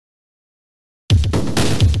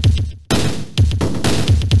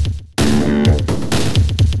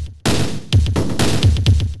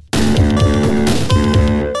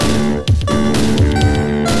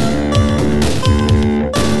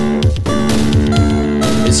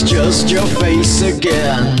it's just your face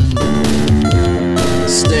again,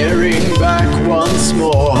 staring back once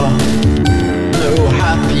more. No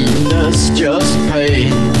happiness, just pain.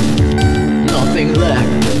 Nothing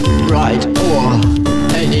left, right or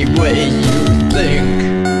any way you think.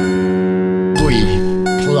 We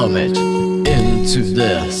plummet into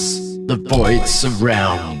this, the void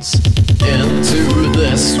surrounds. Into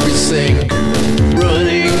this we sink,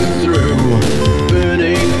 running through,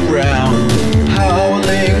 burning round,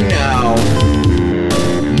 howling now.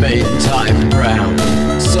 Made time brown,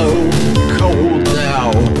 so cold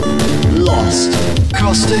now. Lost,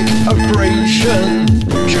 caustic abraision.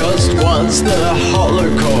 Just once the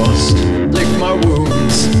holocaust. Lick my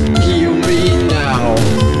wounds, heal me now.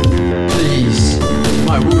 Please,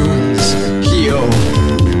 my wounds, heal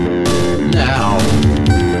now.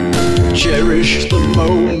 Cherish the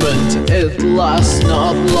moment, it lasts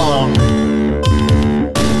not long.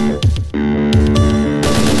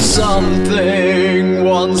 Something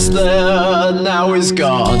once there now is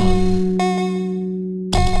gone.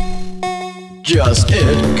 Just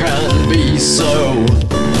it can be so.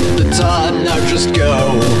 The time now, just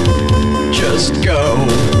go. Just go.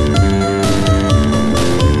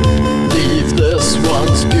 Leave this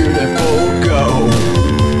once beautiful, go.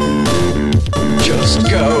 Just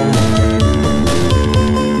go.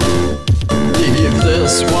 Leave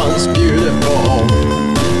this once beautiful.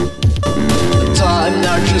 The time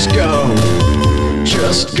now, just go.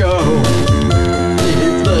 Just go.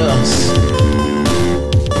 Leave this.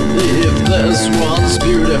 Leave this once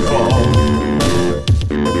beautiful.